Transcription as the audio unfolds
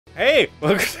Hey,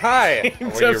 look, Hi.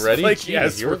 Were you ready? Like, Jeez,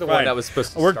 yes, you were we're the fine. one that was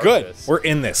supposed to We're start good. this. We're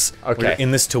in this. Okay. We're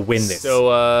in this to win this.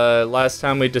 So, last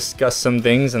time we discussed some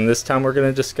things, and this time we're going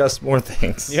to discuss more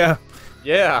things. yeah.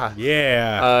 Yeah.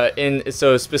 Yeah. And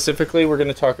so specifically, we're going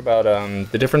to talk about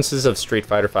the differences of Street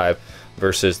Fighter V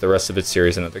versus the rest of its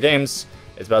series and other games.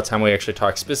 It's about time we actually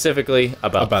talk specifically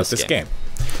about this game.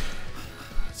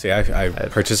 See, I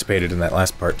participated in that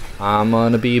last part. I'm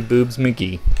going to be Boobs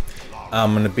McGee.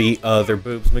 I'm gonna be other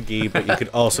Boobs McGee, but you could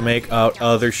also make out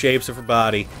other shapes of her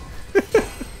body.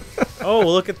 Oh,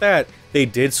 look at that! They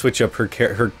did switch up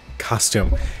her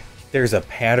costume. There's a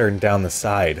pattern down the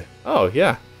side. Oh,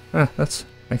 yeah. That's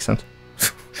makes sense.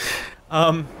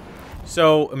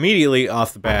 So immediately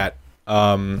off the bat,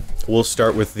 we'll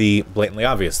start with the blatantly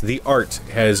obvious. The art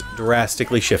has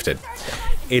drastically shifted.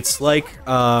 It's like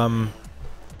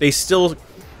they still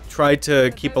tried to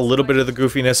keep a little bit of the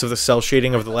goofiness of the cell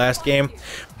shading of the last game,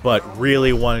 but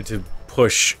really wanted to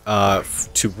push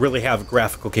to really have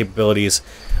graphical capabilities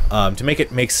to make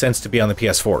it make sense to be on the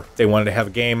PS4. They wanted to have a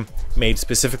game made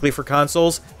specifically for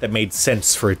consoles that made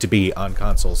sense for it to be on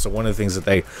consoles. So one of the things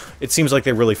that it seems like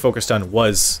they really focused on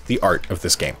was the art of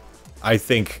this game. I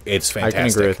think it's fantastic. I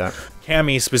can agree with that.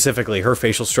 Cammy specifically, her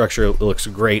facial structure looks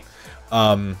great.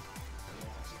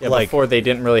 Yeah, like, before they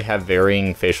didn't really have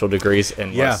varying facial degrees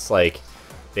unless like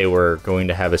they were going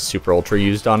to have a super ultra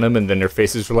used on them, and then their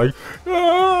faces were like,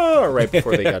 ah, right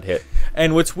before they got hit.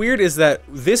 And what's weird is that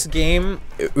this game,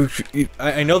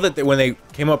 I know that when they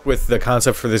came up with the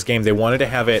concept for this game, they wanted to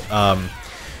have it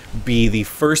be the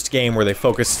first game where they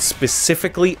focused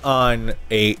specifically on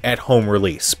a at-home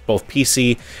release, both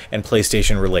PC and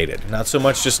PlayStation related. Not so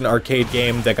much just an arcade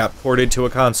game that got ported to a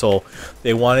console.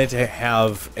 They wanted to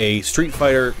have a Street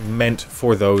Fighter meant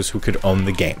for those who could own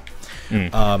the game.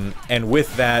 And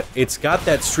with that, it's got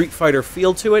that Street Fighter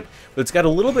feel to it, but it's got a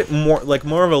little bit more, like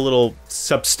more of a little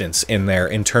substance in there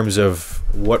in terms of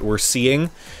what we're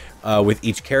seeing with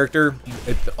each character.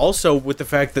 Also with the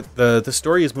fact that the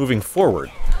story is moving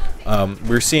forward.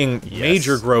 We're seeing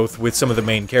major growth with some of the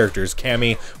main characters,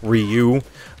 Cammy, Ryu,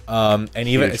 and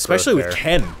even especially with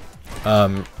Ken.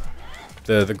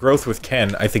 The growth with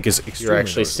Ken, I think, is extremely. You're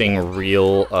actually seeing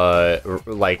real,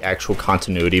 like actual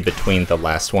continuity between the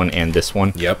last one and this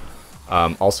one. Yep.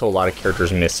 Also, a lot of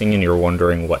characters missing, and you're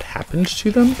wondering what happened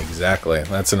to them. Exactly.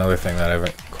 That's another thing that I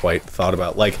haven't quite thought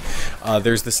about. Like,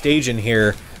 there's the stage in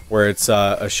here where it's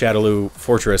a Shadaloo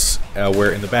fortress,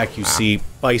 where in the back you see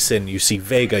Bison, you see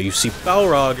Vega, you see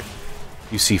Balrog,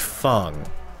 you see Fung,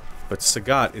 but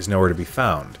Sagat is nowhere to be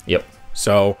found. Yep.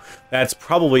 So that's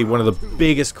probably one of the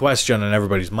biggest questions on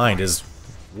everybody's mind is,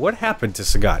 what happened to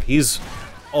Sagat? He's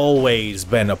always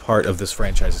been a part of this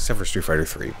franchise, except for Street Fighter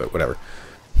 3, but whatever.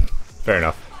 Fair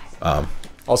enough.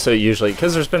 Also, usually,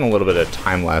 because there's been a little bit of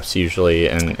time lapse usually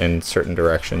in certain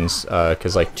directions,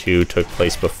 because like 2 took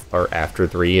place before or after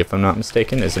 3, if I'm not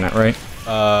mistaken. Isn't that right?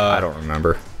 I don't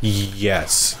remember.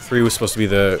 Yes, 3 was supposed to be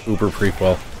the Uber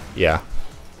prequel. Yeah.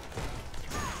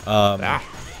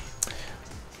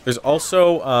 There's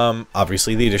also,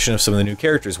 obviously, the addition of some of the new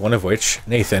characters, one of which,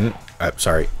 Nathan,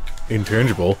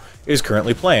 Intangible, is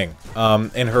currently playing,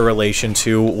 in her relation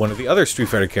to one of the other Street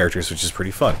Fighter characters, which is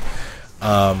pretty fun.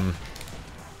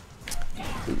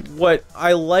 What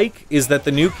I like is that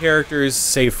the new characters,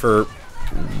 save for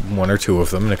one or two of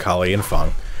them, Nikali and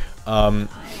Fung,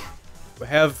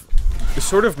 have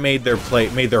sort of made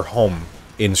their home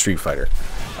in Street Fighter.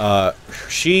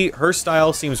 Her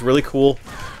style seems really cool.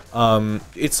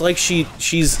 It's like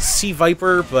she's Sea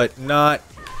Viper, but not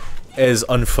as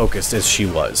unfocused as she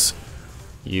was.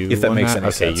 If that makes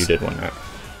any sense. Okay, you did win that.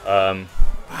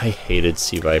 I hated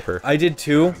Sea Viper. I did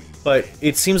too, but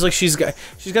it seems like she's got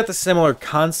the similar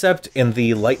concept in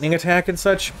the lightning attack and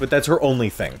such, but that's her only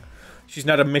thing. She's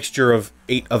not a mixture of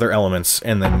 8 other elements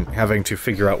and then having to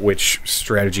figure out which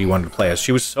strategy you wanted to play as.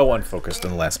 She was so unfocused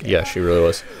in the last game. Yeah, she really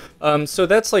was. So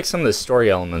that's like some of the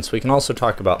story elements. We can also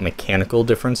talk about mechanical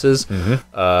differences.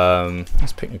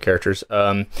 Let's pick new characters.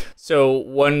 So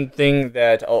one thing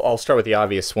that I'll start with the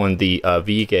obvious one, the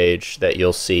V gauge that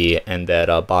you'll see, and that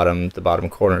the bottom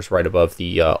corners right above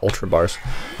the ultra bars.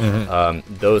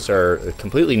 Those are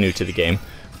completely new to the game.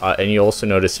 And you'll also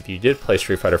notice, if you did play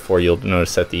Street Fighter 4, you'll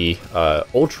notice that the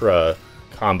Ultra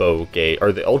combo gauge,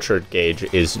 or the Ultra gauge,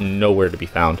 is nowhere to be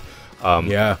found.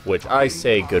 Which I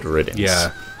say good riddance.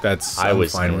 Yeah, I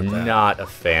was not a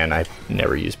fan. I've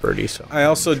never used Birdie, so I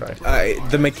also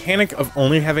the mechanic of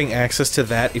only having access to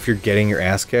that if you're getting your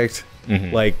ass kicked,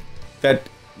 like that,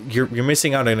 you're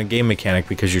missing out on a game mechanic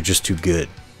because you're just too good.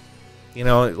 You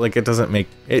know, like, it doesn't make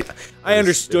it. I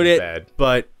understood it,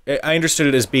 but I understood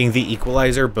it as being the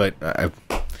equalizer, but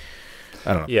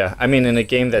I don't know. Yeah, I mean, in a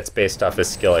game that's based off of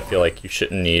skill, I feel like you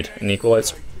shouldn't need an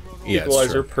equalizer. Yeah,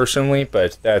 Equalizer personally,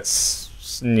 but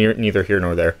that's neither here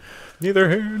nor there. Neither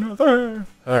here nor there.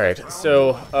 All right,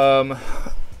 so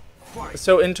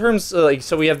in terms of, like,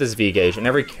 so we have this V gauge, and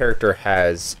every character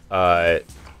has their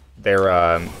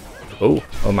oh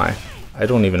my, I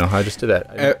don't even know how I just did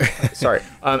that. Sorry.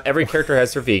 Every character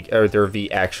has their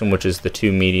V action, which is the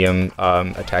two medium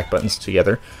attack buttons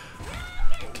together.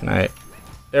 Can I?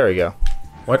 There we go.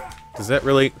 What does that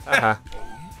really?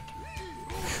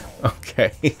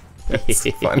 Okay. That's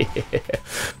fun.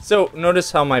 So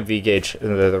notice how my V gauge,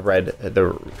 the red,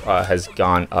 has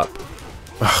gone up.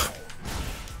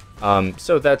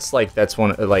 So that's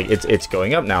one, like, it's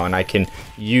going up now, and I can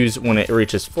use, when it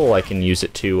reaches full, I can use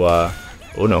it to oh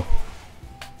no,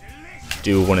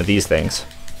 do one of these things.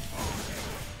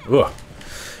 Ugh.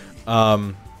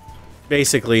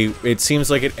 Basically, it seems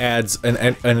like it adds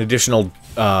an additional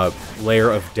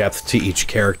layer of depth to each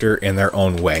character in their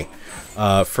own way.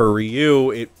 For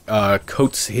Ryu, it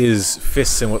coats his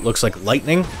fists in what looks like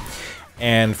lightning,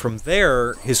 and from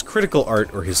there, his critical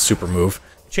art, or his super move,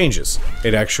 changes.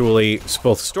 It actually,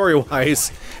 both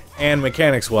story-wise and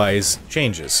mechanics-wise,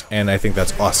 changes, and I think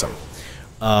that's awesome.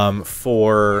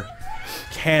 For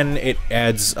Ken, it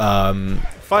adds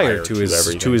fire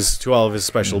to all of his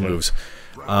special moves,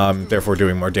 therefore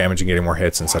doing more damage and getting more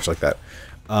hits and such like that.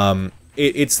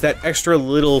 It's that extra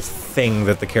little thing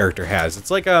that the character has.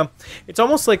 It's like it's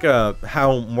almost like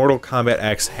how Mortal Kombat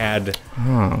X had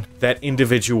that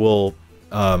individual,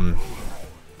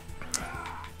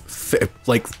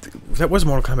 like, that was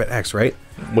Mortal Kombat X, right?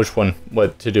 Which one?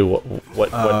 What to do?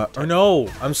 What? Or no,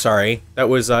 I'm sorry. That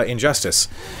was Injustice.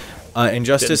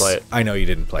 Injustice. Didn't play it. I know you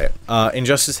didn't play it.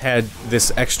 Injustice had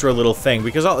this extra little thing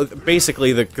because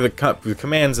basically the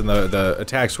commands and the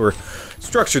attacks were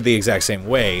structured the exact same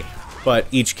way, but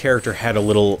each character had a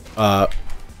little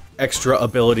extra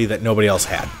ability that nobody else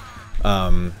had.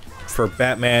 For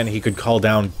Batman, he could call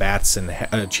down bats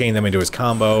and chain them into his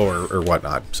combo or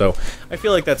whatnot. So I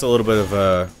feel like that's a little bit of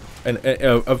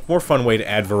a more fun way to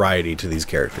add variety to these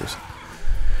characters.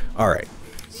 All right.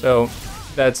 So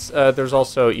that's there's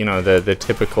also, you know, the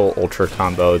typical ultra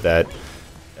combo that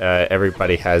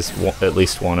everybody has at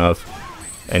least one of,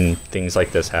 and things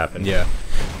like this happen. Yeah.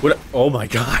 What? Oh my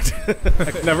God!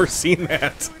 I've never seen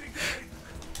that.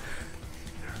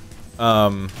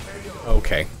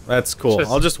 Okay, that's cool.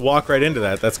 I'll just walk right into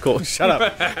that. That's cool. Shut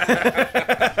up.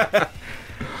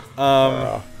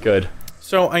 Good.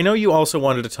 So I know you also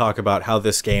wanted to talk about how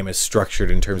this game is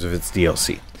structured in terms of its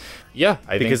DLC. Yeah,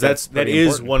 I think because that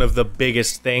is one of the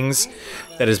biggest things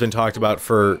that has been talked about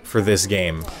for this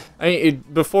game. I mean,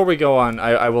 before we go on,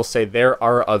 I will say there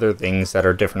are other things that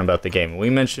are different about the game. We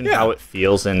mentioned how it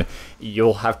feels, and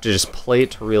you'll have to just play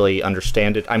it to really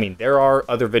understand it. I mean, there are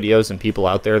other videos and people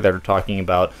out there that are talking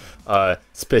about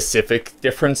specific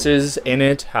differences in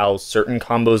it, how certain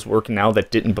combos work now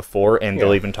that didn't before, and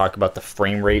they'll even talk about the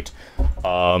frame rate,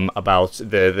 about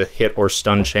the hit or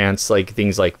stun chance, like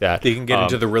things like that. They can get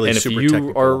into the really super technical. And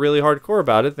if you are really hardcore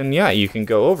about it, then yeah, you can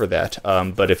go over that.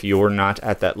 But if you're not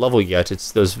at that level yet,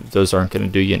 it's those aren't going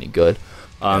to do you any good.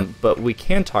 But we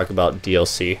can talk about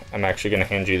DLC. I'm actually going to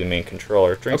hand you the main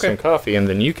controller, drink some coffee, and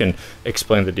then you can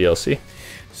explain the DLC.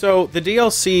 So the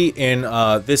DLC in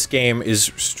this game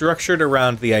is structured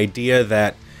around the idea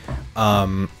that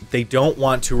they don't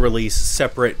want to release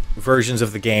separate versions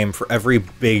of the game for every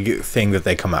big thing that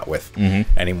they come out with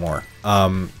anymore.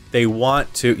 They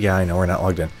want to... Yeah, I know, we're not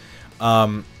logged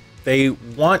in. They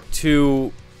want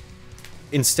to...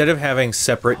 Instead of having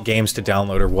separate games to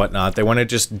download or whatnot, they want to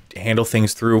just handle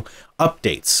things through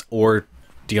updates or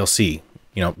DLC.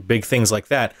 You know, big things like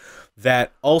that.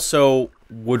 That also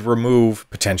would remove,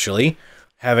 potentially,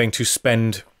 having to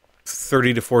spend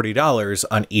 $30 to $40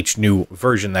 on each new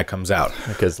version that comes out.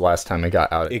 Because last time it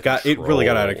got out of control. It really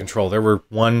got out of control. There were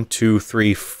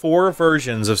 4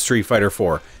 versions of Street Fighter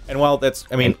 4. And while that's,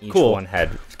 I mean, each cool. one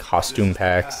had costume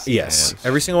packs. Yes.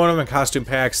 Every single one of them had costume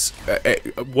packs.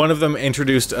 One of them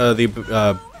introduced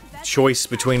the choice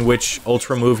between which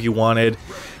Ultra move you wanted.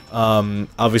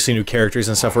 Obviously new characters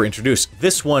and stuff were introduced.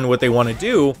 This one, what they want to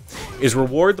do is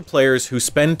reward the players who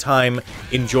spend time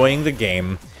enjoying the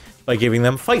game by giving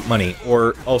them fight money,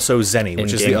 or also Zenny,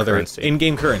 which is the other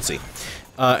in-game currency.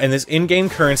 And this in-game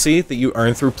currency that you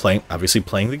earn through playing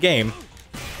the game,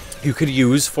 you could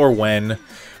use for when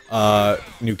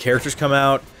new characters come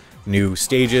out, new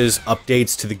stages,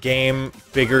 updates to the game,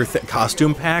 bigger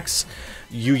costume packs.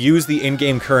 You use the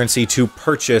in-game currency to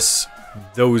purchase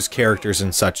those characters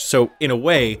and such. So, in a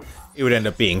way, it would end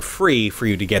up being free for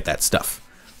you to get that stuff.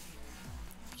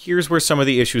 Here's where some of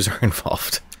the issues are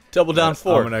involved. Double down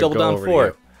 4. Double down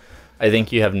 4. I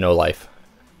think you have no life.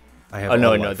 I have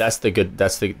no, life. that's the good.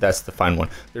 That's the fine one.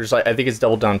 There's like I think it's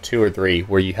Double Down 2 or 3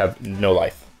 where you have no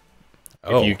life.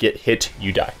 If you get hit,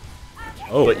 you die.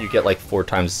 But you get like 4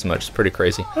 times as much. It's pretty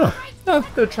crazy. Huh. No,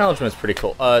 the challenge was pretty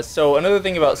cool. So another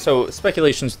thing about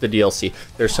speculations with the DLC.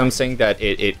 There's some saying that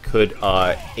it could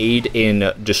aid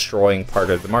in destroying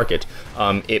part of the market.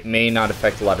 It may not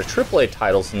affect a lot of AAA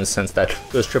titles in the sense that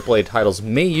those AAA titles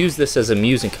may use this as a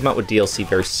muse and come out with DLC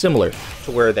very similar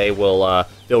to where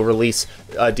they'll release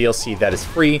a DLC that is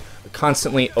free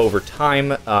constantly over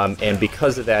time, and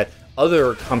because of that,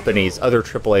 other companies, other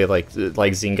AAA like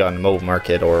Zynga on the mobile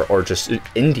market or just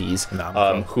indies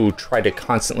who try to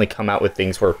constantly come out with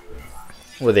things where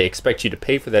they expect you to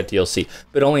pay for that DLC,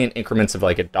 but only in increments of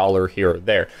like $1 here or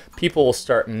there. People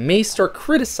will may start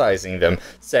criticizing them,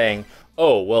 saying,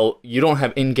 "Oh, well, you don't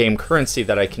have in-game currency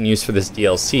that I can use for this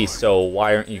DLC, so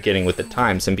why aren't you getting with the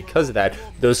times?" And because of that,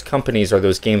 those companies or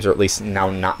those games are at least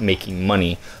now not making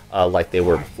money like they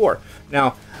were before.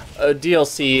 Now,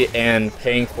 DLC and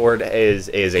paying for it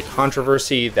is a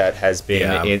controversy that has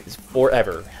been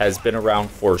forever, has been around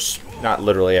for, not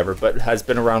literally ever, but has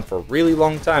been around for a really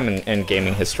long time in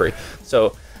gaming history.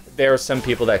 So there are some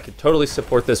people that could totally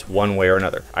support this one way or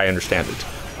another. I understand it.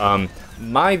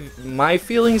 My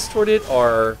feelings toward it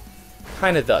are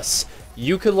kind of thus.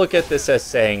 You could look at this as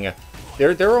saying,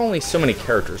 there are only so many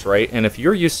characters, right? And if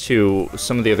you're used to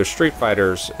some of the other Street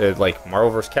Fighters, like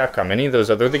Marvel vs. Capcom, any of those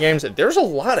other games, there's a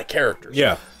lot of characters.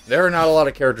 Yeah. There are not a lot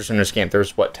of characters in this game.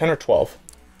 There's, 10 or 12?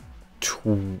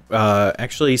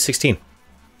 Actually, 16.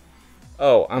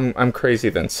 Oh, I'm crazy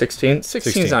then. 16?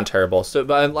 16 is not terrible. So,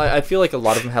 but I feel like a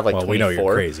lot of them have like 24 we know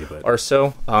you're crazy, but... or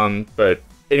so. But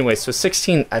anyway, so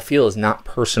 16 I feel is not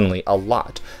personally a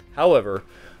lot. However,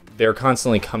 they're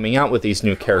constantly coming out with these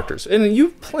new characters, and you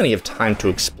have plenty of time to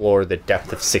explore the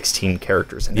depth of 16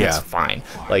 characters, and that's fine.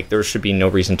 Like, there should be no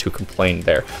reason to complain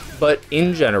there. But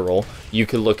in general, you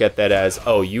could look at that as,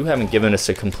 oh, you haven't given us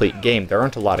a complete game. There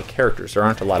aren't a lot of characters. There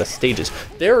aren't a lot of stages.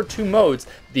 There are 2 modes.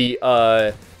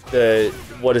 The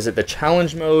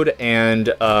challenge mode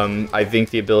and I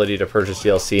think the ability to purchase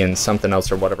DLC and something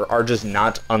else or whatever are just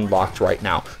not unlocked right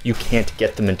now. You can't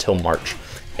get them until March,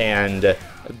 and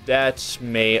that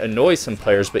may annoy some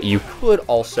players, but you could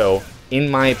also, in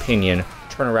my opinion,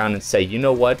 turn around and say, you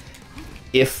know what,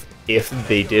 if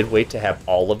they did wait to have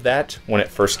all of that when it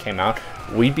first came out,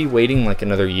 we'd be waiting like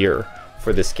another year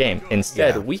for this game.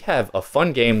 Instead, we have a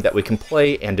fun game that we can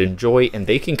play and enjoy, and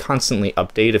they can constantly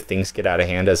update if things get out of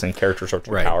hand, as in characters are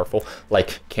too powerful.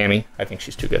 Like Cammy, I think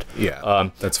she's too good. Yeah,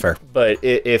 that's fair. But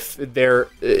if they're,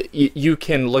 you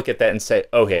can look at that and say,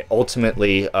 okay,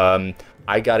 ultimately,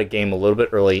 I got a game a little bit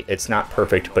early. It's not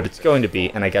perfect, but it's going to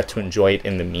be, and I got to enjoy it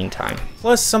in the meantime.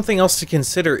 Plus, something else to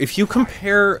consider, if you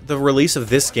compare the release of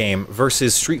this game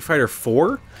versus Street Fighter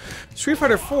 4, Street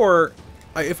Fighter 4,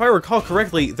 if I recall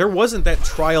correctly, there wasn't that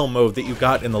trial mode that you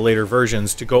got in the later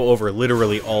versions to go over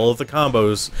literally all of the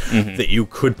combos that you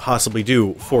could possibly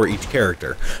do for each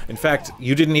character. In fact,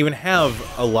 you didn't even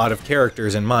have a lot of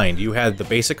characters in mind. You had the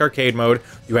basic arcade mode,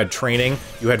 you had training,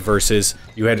 you had versus,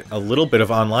 you had a little bit of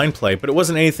online play, but it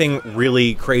wasn't anything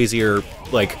really crazy or,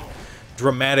 like,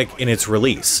 dramatic in its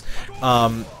release.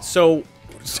 So,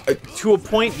 to a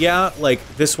point, yeah, like,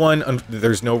 this one,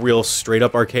 there's no real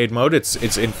straight-up arcade mode.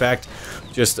 It's in fact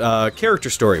just a character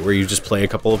story where you just play a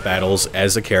couple of battles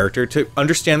as a character to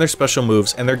understand their special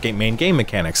moves and their main game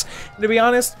mechanics. And to be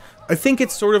honest, I think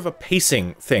it's sort of a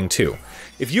pacing thing, too.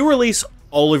 If you release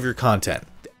all of your content,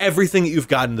 everything that you've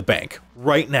got in the bank,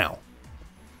 right now,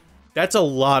 that's a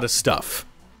lot of stuff.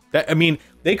 I mean,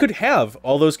 they could have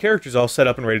all those characters all set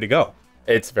up and ready to go.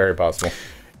 It's very possible.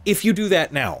 If you do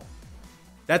that now,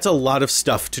 that's a lot of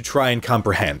stuff to try and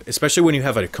comprehend, especially when you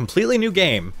have a completely new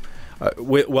game,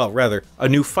 a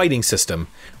new fighting system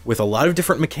with a lot of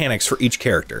different mechanics for each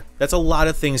character. That's a lot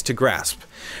of things to grasp.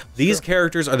 These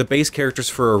characters are the base characters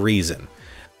for a reason.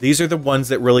 These are the ones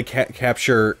that really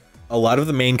capture a lot of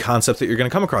the main concepts that you're going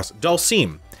to come across.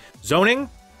 Dulcim, zoning,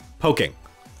 poking.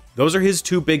 Those are his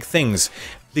 2 big things.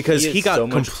 Because he got so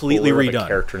completely redone. Of a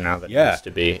character now than he used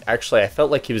to be. Actually, I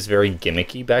felt like he was very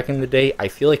gimmicky back in the day. I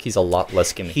feel like he's a lot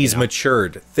less gimmicky. He's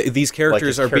matured. These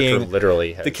characters are being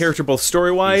literally the character both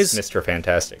story-wise, he's Mr.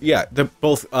 Fantastic. Yeah,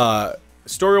 both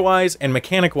story-wise and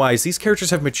mechanic-wise. These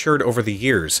characters have matured over the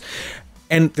years.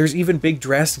 And there's even big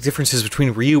drastic differences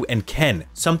between Ryu and Ken,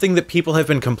 something that people have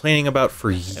been complaining about for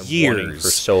years. For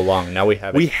so long. Now we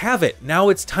have it. We have it. Now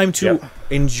it's time to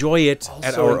enjoy it also,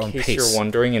 at our own pace. In case you're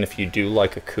wondering, and if you do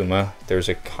like Akuma, there's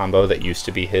a combo that used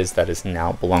to be his that is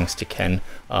now belongs to Ken.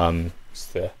 It's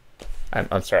the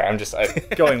I'm sorry. I'm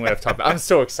going way off topic. I'm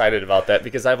so excited about that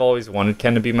because I've always wanted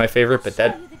Ken to be my favorite, but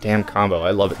that damn combo,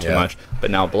 I love it too much.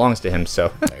 But now it belongs to him,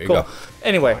 so there you cool. go.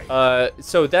 Anyway,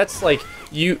 so that's like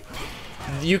you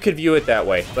could view it that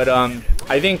way, but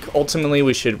I think ultimately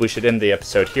we should end the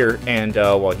episode here. And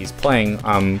while he's playing,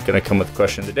 I'm gonna come with the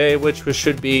question of the day, which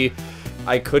should be,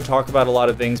 I could talk about a lot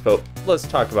of things, but let's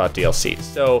talk about DLC.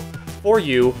 So for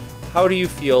you, how do you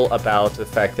feel about the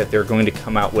fact that they're going to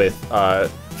come out with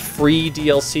free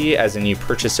DLC, as in you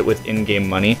purchase it with in-game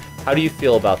money? How do you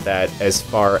feel about that as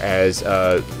far as,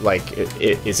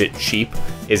 is it cheap?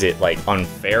 Is it, like,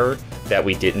 unfair that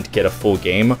we didn't get a full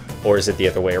game? Or is it the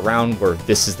other way around, where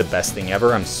this is the best thing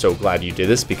ever? I'm so glad you did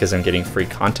this because I'm getting free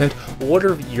content. What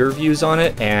are your views on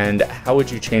it, and how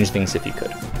would you change things if you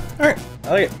could? All right, I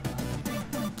like it.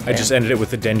 I just ended it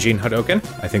with the Denjin Hadoken.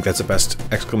 I think that's the best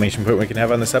exclamation point we can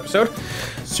have on this episode.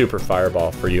 Super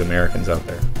fireball for you Americans out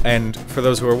there. And for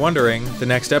those who are wondering, the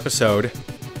next episode,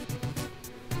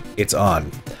 it's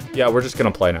on. Yeah, we're just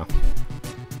gonna play now.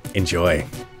 Enjoy.